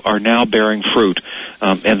years ago are now bearing fruit.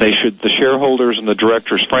 And the shareholders and the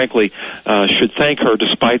directors, frankly, should thank her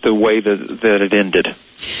despite the way that it ended.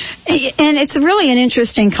 And it's really an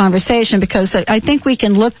interesting conversation because I think we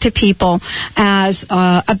can look to people as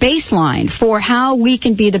a baseline for how we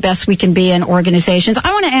can be the best we can be in organizations.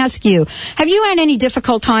 I want to ask you, have you had any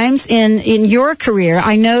difficult times in your career?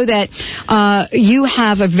 I know that you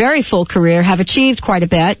have a very full career, have achieved quite a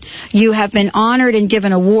bit. You have been honored and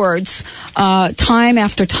given awards time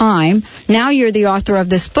after time. Now you're the author of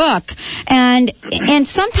this book. And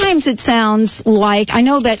sometimes it sounds like, I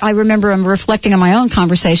know that I remember I'm reflecting on my own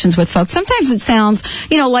conversations with folks. Sometimes it sounds,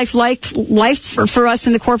 life for us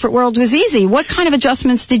in the corporate world was easy. What kind of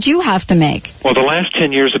adjustments did you have to make? Well, the last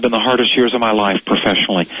 10 years have been the hardest years of my life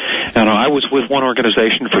professionally. And I was with one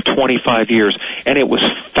organization for 25 years, and it was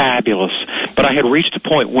fabulous. But I had reached a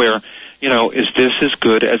point where, is this as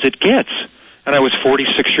good as it gets? And I was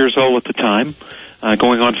 46 years old at the time.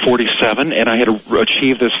 Going on 47, and I had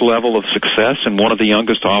achieved this level of success and one of the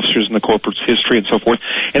youngest officers in the corporate history and so forth.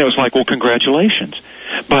 And it was like, well, congratulations.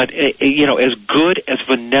 But, as good as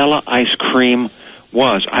vanilla ice cream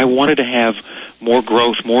was, I wanted to have more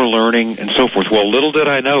growth, more learning, and so forth. Well, little did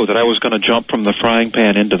I know that I was going to jump from the frying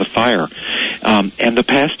pan into the fire. And the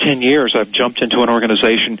past 10 years, I've jumped into an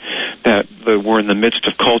organization that we're in the midst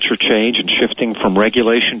of culture change and shifting from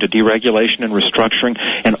regulation to deregulation and restructuring,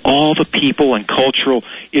 and all the people and cultural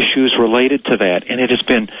issues related to that. And it has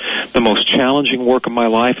been the most challenging work of my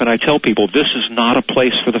life, and I tell people this is not a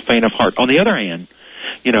place for the faint of heart. On the other hand,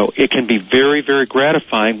 it can be very, very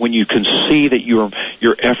gratifying when you can see that your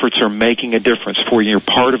efforts are making a difference for you. You're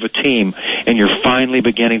part of a team, and you're finally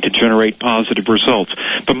beginning to generate positive results.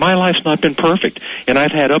 But my life's not been perfect, and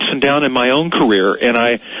I've had ups and downs in my own career, and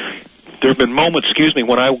there have been moments,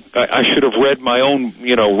 when I should have read my own,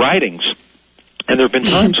 writings. And there have been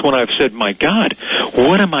times when I've said, my God,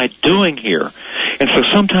 what am I doing here? And so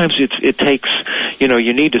sometimes it takes,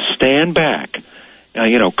 you need to stand back,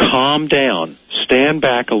 calm down, stand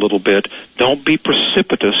back a little bit, don't be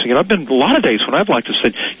precipitous. I've been a lot of days when I've liked to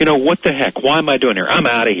say, what the heck, why am I doing here? I'm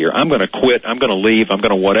out of here. I'm going to quit. I'm going to leave. I'm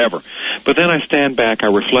going to whatever. But then I stand back, I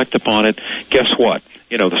reflect upon it. Guess what?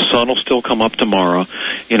 The sun will still come up tomorrow.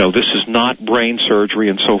 This is not brain surgery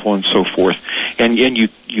and so on and so forth. And you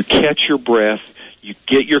catch your breath, you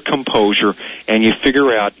get your composure, and you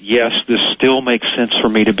figure out, yes, this still makes sense for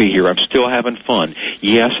me to be here. I'm still having fun.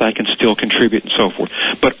 Yes, I can still contribute and so forth.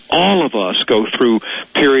 But all of us go through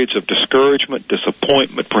periods of discouragement,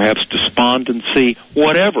 disappointment, perhaps despondency,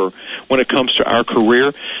 whatever, when it comes to our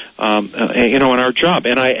career, and our job.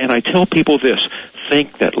 And I tell people this,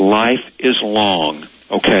 think that life is long.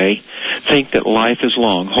 Okay? Think that life is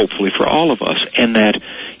long, hopefully for all of us, and that,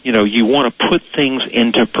 you want to put things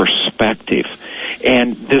into perspective.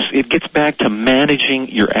 And it gets back to managing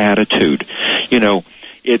your attitude.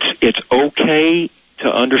 It's okay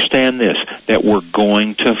to understand this, that we're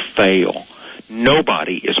going to fail.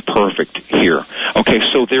 Nobody is perfect here. Okay,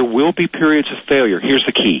 so there will be periods of failure. Here's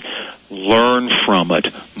the key. Learn from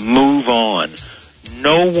it. Move on.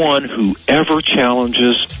 No one who ever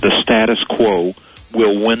challenges the status quo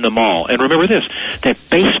will win them all. And remember this, that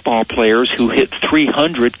baseball players who hit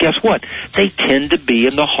 300, guess what? They tend to be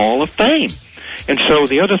in the Hall of Fame. And so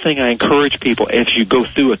the other thing I encourage people as you go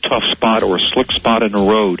through a tough spot or a slick spot in the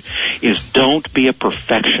road is don't be a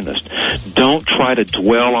perfectionist. Don't try to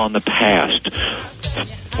dwell on the past.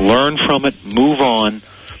 Learn from it, move on,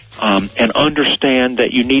 and understand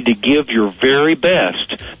that you need to give your very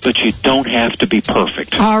best, but you don't have to be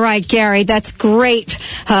perfect. All right, Gary, that's great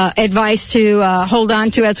advice to hold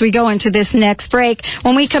on to as we go into this next break.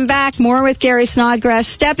 When we come back, more with Gary Snodgrass,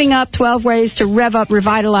 Stepping Up, 12 Ways to Rev Up,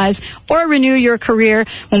 Revitalize, or Renew Your Career.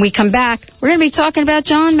 When we come back, we're going to be talking about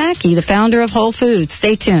John Mackey, the founder of Whole Foods.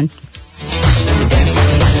 Stay tuned.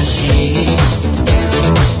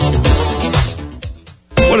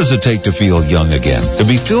 What does it take to feel young again? To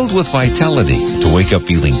be filled with vitality, to wake up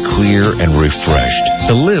feeling clear and refreshed,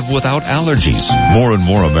 to live without allergies. More and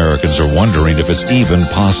more Americans are wondering if it's even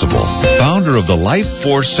possible. Founder of the Life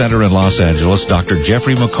Force Center in Los Angeles, Dr.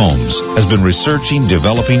 Jeffrey McCombs, has been researching,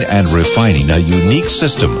 developing, and refining a unique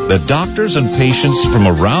system that doctors and patients from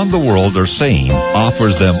around the world are saying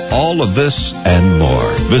offers them all of this and more.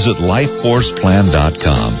 Visit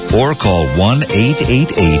lifeforceplan.com or call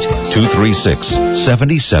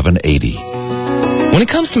 1-888-236-7780. When it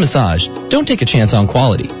comes to massage, don't take a chance on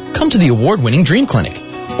quality. Come to the award-winning Dream Clinic.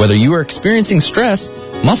 Whether you are experiencing stress,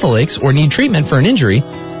 muscle aches, or need treatment for an injury,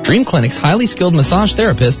 Dream Clinic's highly skilled massage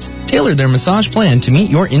therapists tailor their massage plan to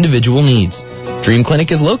meet your individual needs. Dream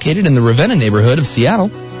Clinic is located in the Ravenna neighborhood of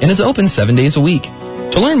Seattle and is open 7 days a week.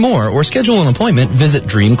 To learn more or schedule an appointment, visit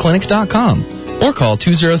dreamclinic.com or call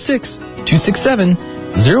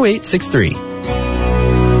 206-267-0863.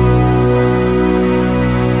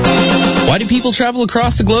 Why do people travel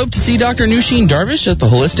across the globe to see Dr. Nusheen Darvish at the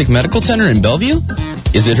Holistic Medical Center in Bellevue?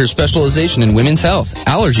 Is it her specialization in women's health,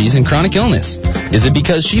 allergies, and chronic illness? Is it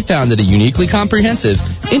because she founded a uniquely comprehensive,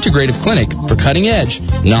 integrative clinic for cutting-edge,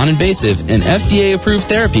 non-invasive, and FDA-approved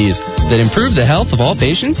therapies that improve the health of all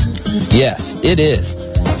patients? Yes, it is.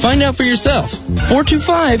 Find out for yourself.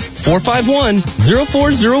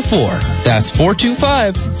 425-451-0404. That's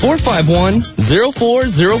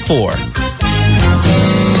 425-451-0404.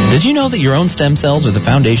 Did you know that your own stem cells are the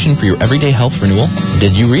foundation for your everyday health renewal?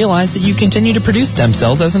 Did you realize that you continue to produce stem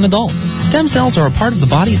cells as an adult? Stem cells are a part of the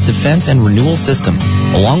body's defense and renewal system,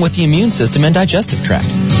 along with the immune system and digestive tract.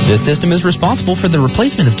 This system is responsible for the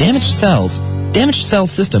replacement of damaged cell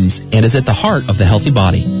systems, and is at the heart of the healthy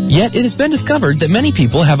body. Yet it has been discovered that many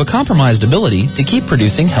people have a compromised ability to keep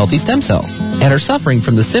producing healthy stem cells and are suffering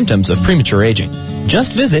from the symptoms of premature aging.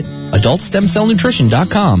 Just visit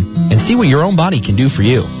adultstemcellnutrition.com and see what your own body can do for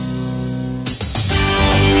you.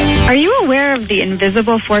 Are you aware of the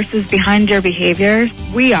invisible forces behind your behavior?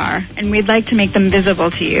 We are, and we'd like to make them visible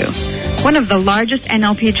to you. One of the largest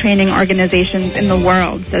NLP training organizations in the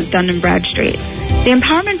world, says Dun & Bradstreet. The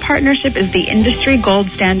Empowerment Partnership is the industry gold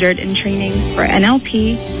standard in training for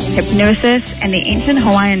NLP, hypnosis, and the ancient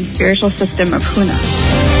Hawaiian spiritual system of Huna.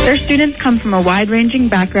 Their students come from a wide-ranging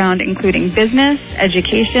background including business,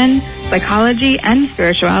 education, psychology, and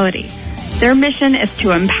spirituality. Their mission is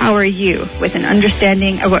to empower you with an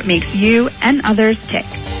understanding of what makes you and others tick,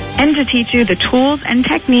 and to teach you the tools and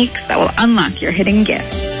techniques that will unlock your hidden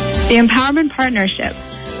gifts. The Empowerment Partnership.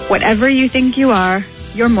 Whatever you think you are,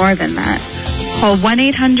 you're more than that. Call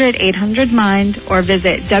 1-800-800-MIND or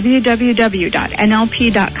visit www.nlp.com.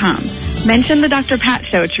 Mention the Dr. Pat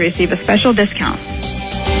Show to receive a special discount.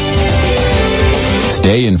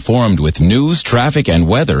 Stay informed with news, traffic, and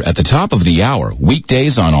weather at the top of the hour,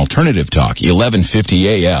 weekdays on Alternative Talk,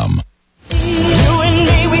 1150 a.m. You and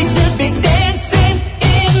me, we should be dancing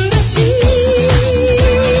in the sheets.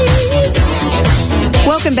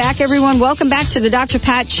 Welcome back, everyone. Welcome back to the Dr.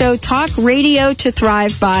 Pat Show, talk radio to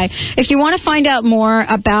thrive by. If you want to find out more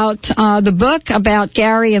about the book, about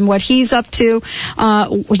Gary and what he's up to,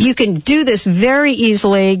 you can do this very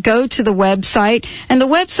easily. Go to the website. And the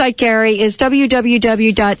website, Gary, is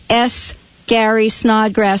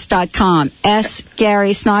www.sgarysnodgrass.com.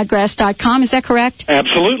 sgarysnodgrass.com. Is that correct?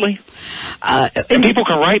 Absolutely. And people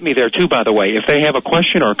can write me there, too, by the way. If they have a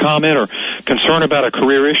question or a comment or concern about a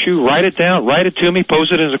career issue, write it down, write it to me,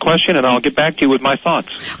 pose it as a question, and I'll get back to you with my thoughts.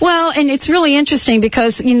 Well, and it's really interesting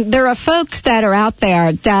because there are folks that are out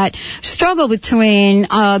there that struggle between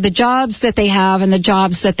the jobs that they have and the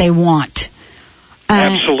jobs that they want.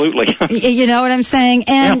 Absolutely. You know what I'm saying?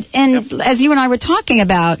 And as you and I were talking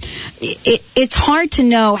about, it's hard to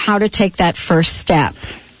know how to take that first step.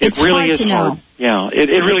 It really is hard. Yeah, it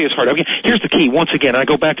really is hard. Okay, here's the key. Once again, I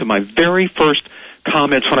go back to my very first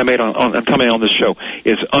comments when I made on coming on this show,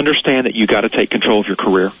 is understand that you got to take control of your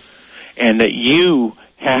career and that you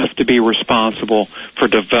have to be responsible for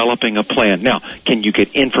developing a plan. Now, can you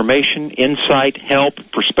get information, insight, help,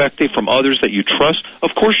 perspective from others that you trust?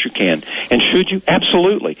 Of course you can. And should you?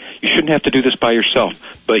 Absolutely. You shouldn't have to do this by yourself.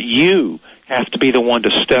 But you have to be the one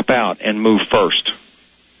to step out and move first.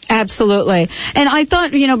 Absolutely. And I thought,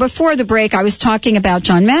 before the break, I was talking about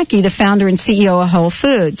John Mackey, the founder and CEO of Whole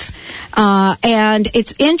Foods. And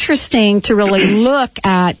it's interesting to really look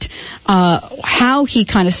at how he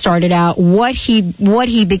kind of started out, what he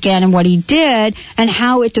began and what he did, and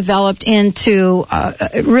how it developed into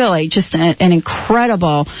really just an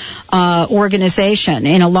incredible organization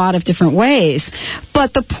in a lot of different ways.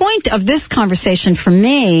 But the point of this conversation for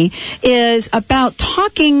me is about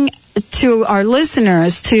talking to our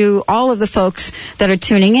listeners, to all of the folks that are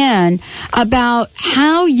tuning in, about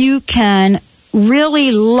how you can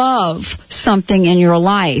really love something in your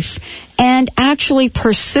life and actually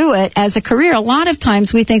pursue it as a career. A lot of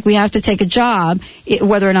times we think we have to take a job,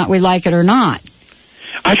 whether or not we like it or not.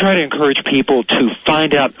 I try to encourage people to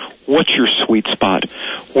find out what's your sweet spot.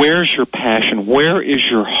 Where's your passion? Where is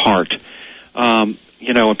your heart?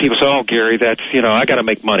 When people say, oh, Gary, that's, I got to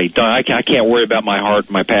make money. I can't worry about my heart,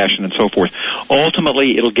 my passion, and so forth.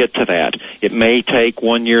 Ultimately, it'll get to that. It may take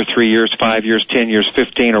 1 year, 3 years, 5 years, 10 years,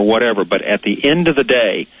 15, or whatever. But at the end of the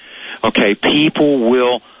day, okay, people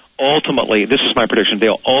will ultimately, this is my prediction,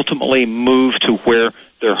 they'll ultimately move to where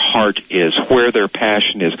their heart is, where their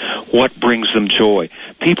passion is, what brings them joy.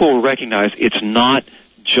 People will recognize it's not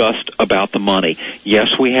just about the money.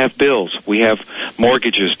 Yes, we have bills, we have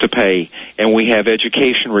mortgages to pay, and we have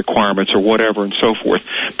education requirements or whatever and so forth.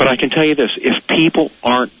 But I can tell you this, if people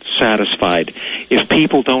aren't satisfied, if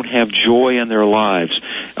people don't have joy in their lives,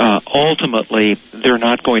 ultimately they're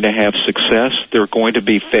not going to have success. There are going to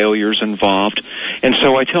be failures involved. And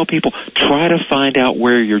so I tell people, try to find out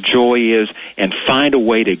where your joy is and find a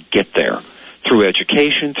way to get there. Through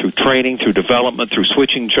education, through training, through development, through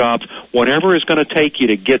switching jobs, whatever is going to take you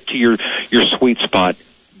to get to your sweet spot,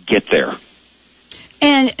 get there.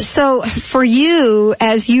 And so for you,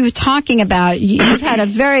 as you were talking about, you've had a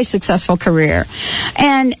very successful career.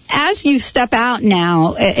 And as you step out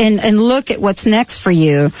now and look at what's next for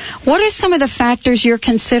you, what are some of the factors you're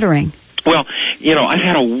considering? Well, I've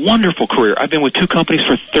had a wonderful career. I've been with 2 companies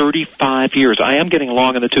for 35 years. I am getting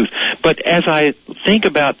long in the tooth. But as I think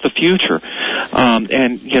about the future,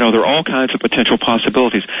 there are all kinds of potential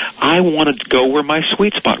possibilities, I want to go where my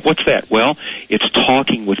sweet spot. What's that? Well, it's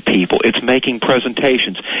talking with people. It's making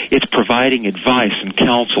presentations. It's providing advice and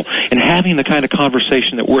counsel and having the kind of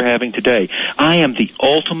conversation that we're having today. I am the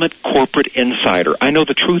ultimate corporate insider. I know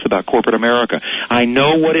the truth about corporate America. I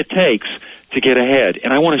know what it takes to get ahead.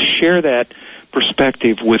 And I want to share that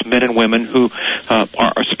perspective with men and women who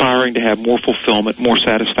are aspiring to have more fulfillment, more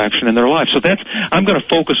satisfaction in their lives. So I'm going to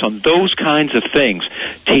focus on those kinds of things,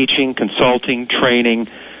 teaching, consulting, training,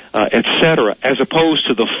 etc., as opposed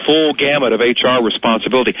to the full gamut of HR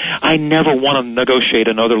responsibility. I never want to negotiate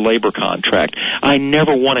another labor contract. I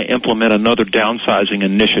never want to implement another downsizing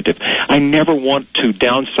initiative. I never want to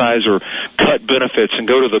downsize or cut benefits and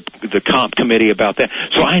go to the comp committee about that.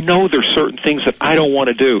 So I know there's certain things that I don't want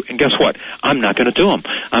to do. And guess what? I'm not going to do them.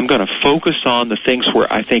 I'm going to focus on the things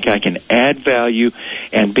where I think I can add value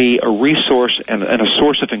and be a resource and a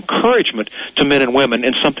source of encouragement to men and women,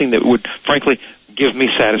 and something that would, frankly, give me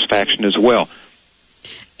satisfaction as well.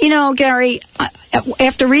 Gary,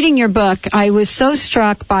 after reading your book, I was so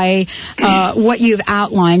struck by what you've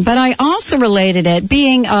outlined, but I also related it,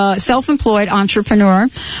 being a self-employed entrepreneur,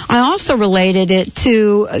 I also related it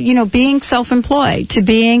to, being self-employed, to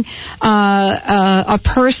being a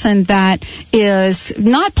person that is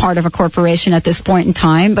not part of a corporation at this point in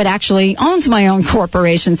time, but actually owns my own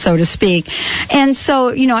corporation, so to speak. And so,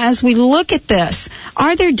 as we look at this,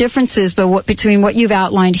 are there differences between what you've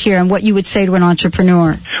outlined here and what you would say to an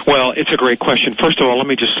entrepreneur? Well, it's a great question. First of all, let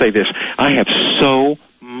me just say this. I have so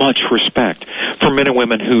much respect for men and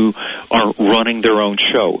women who are running their own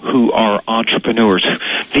show, who are entrepreneurs.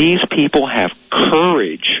 These people have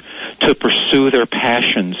courage to pursue their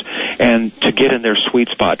passions and to get in their sweet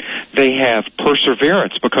spot. They have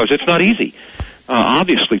perseverance because it's not easy,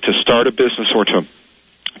 obviously, to start a business or to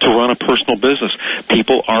run a personal business.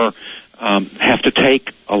 People have to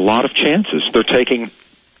take a lot of chances. They're taking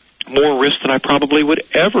more risk than I probably would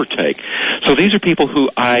ever take. So these are people who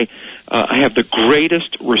I have the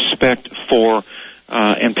greatest respect for,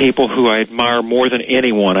 and people who I admire more than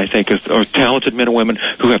anyone, I think, are talented men and women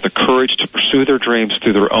who have the courage to pursue their dreams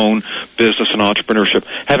through their own business and entrepreneurship.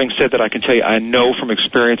 Having said that, I can tell you, I know from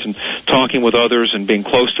experience and talking with others and being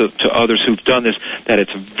close to others who've done this, that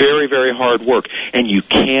it's very, very hard work, and you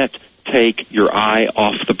can't take your eye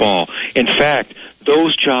off the ball. In fact,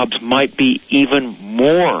 those jobs might be even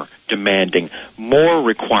more demanding, more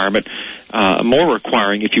requiring,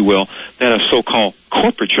 if you will, than a so-called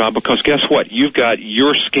corporate job, because guess what? You've got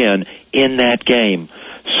your skin in that game.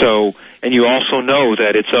 So, and you also know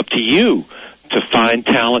that it's up to you to find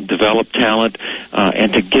talent, develop talent,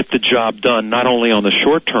 and to get the job done, not only on the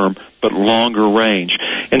short term, but longer range.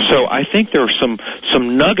 And so I think there are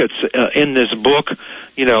some nuggets in this book,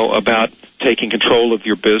 about taking control of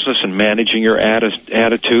your business and managing your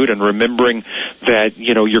attitude and remembering that,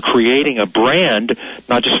 you're creating a brand,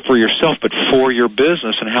 not just for yourself, but for your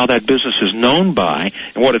business and how that business is known by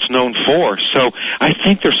and what it's known for. So I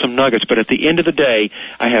think there's some nuggets, but at the end of the day,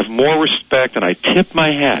 I have more respect and I tip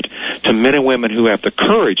my hat to men and women who have the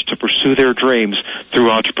courage to pursue their dreams through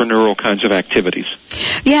entrepreneurial kinds of activities.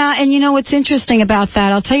 Yeah, and what's interesting about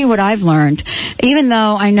that, I'll tell you what I've learned. Even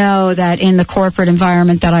though I know that in the corporate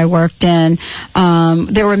environment that I worked in,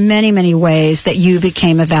 there were many, many ways that you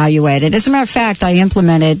became evaluated. As a matter of fact, I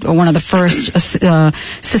implemented one of the first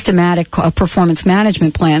systematic performance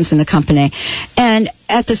management plans in the company. And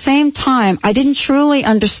at the same time, I didn't truly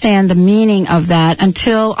understand the meaning of that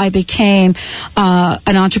until I became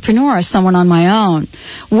an entrepreneur, someone on my own,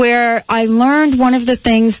 where I learned one of the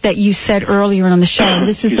things that you said earlier on the show. And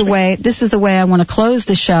this is the way I want to close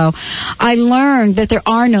the show. I learned that there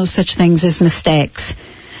are no such things as mistakes.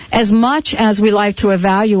 As much as we like to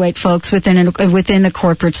evaluate folks within the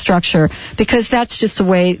corporate structure, because that's just the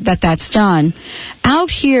way that's done.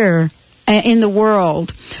 Out here in the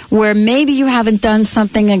world, where maybe you haven't done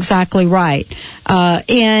something exactly right,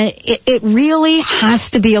 and it really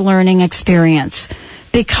has to be a learning experience.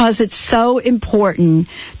 because it's so important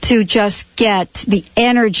to just get the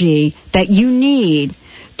energy that you need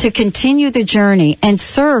to continue the journey and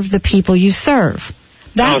serve the people you serve.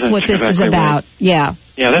 That's what this is about. Right. Yeah.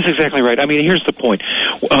 Yeah, that's exactly right. I mean, here's the point.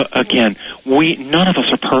 Again, none of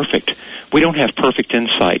us are perfect. We don't have perfect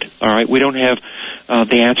insight, all right? We don't have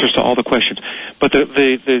the answers to all the questions. But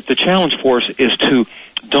the challenge for us is to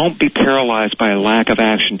don't be paralyzed by a lack of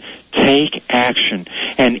action. Take action.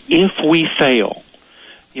 And if we fail,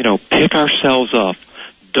 pick ourselves up,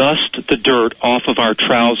 dust the dirt off of our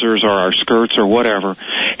trousers or our skirts or whatever,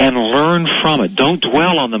 and learn from it. Don't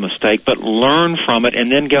dwell on the mistake, but learn from it, and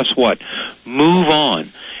then guess what? Move on.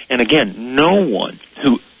 And again, no one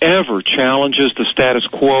who ever challenges the status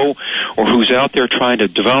quo or who's out there trying to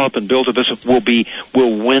develop and build a business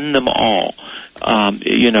will win them all.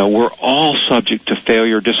 We're all subject to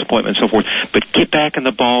failure, disappointment, and so forth. But get back in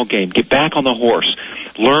the ball game. Get back on the horse.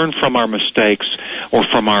 Learn from our mistakes or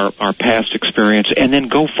from our past experience, and then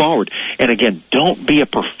go forward. And again, don't be a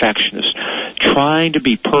perfectionist. Trying to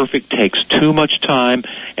be perfect takes too much time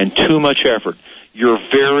and too much effort. Your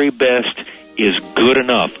very best is good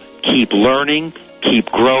enough. Keep learning,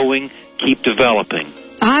 keep growing, keep developing.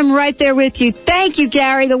 I'm right there with you. Thank you,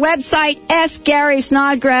 Gary. The website,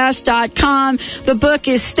 sgarysnodgrass.com. The book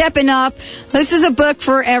is Stepping Up. This is a book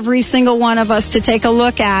for every single one of us to take a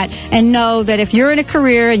look at and know that if you're in a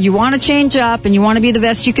career and you want to change up and you want to be the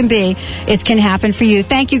best you can be, it can happen for you.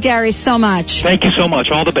 Thank you, Gary, so much. Thank you so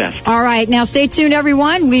much. All the best. All right. Now, stay tuned,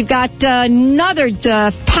 everyone. We've got another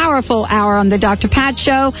powerful hour on the Dr. Pat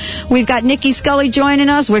Show. We've got Nikki Scully joining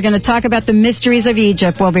us. We're going to talk about the mysteries of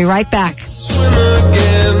Egypt. We'll be right back. Swim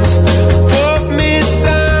again.